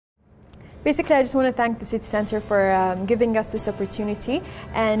Basically, I just want to thank the City Centre for giving us this opportunity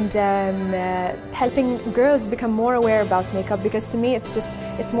and helping girls become more aware about makeup, because to me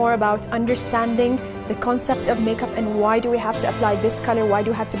it's more about understanding the concept of makeup and why do we have to apply this color, why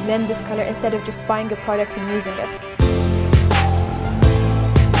do we have to blend this color instead of just buying a product and using it.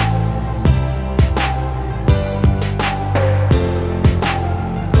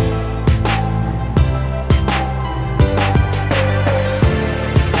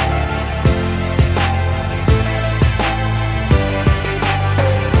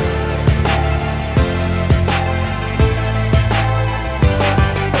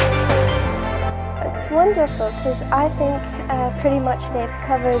 It's wonderful because I think pretty much they've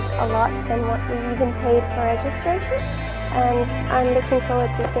covered a lot than what we even paid for registration, and I'm looking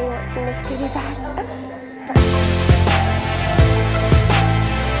forward to seeing what's in this goodie bag.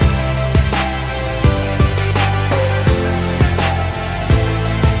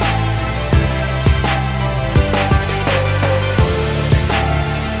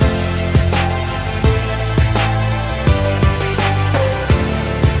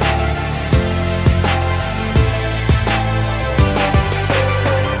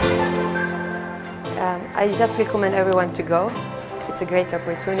 I just recommend everyone to go. It's a great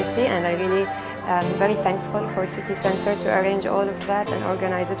opportunity, and I really am very thankful for City Centre to arrange all of that and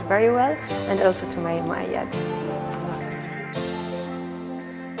organize it very well, and also to Mai Al Moayyed.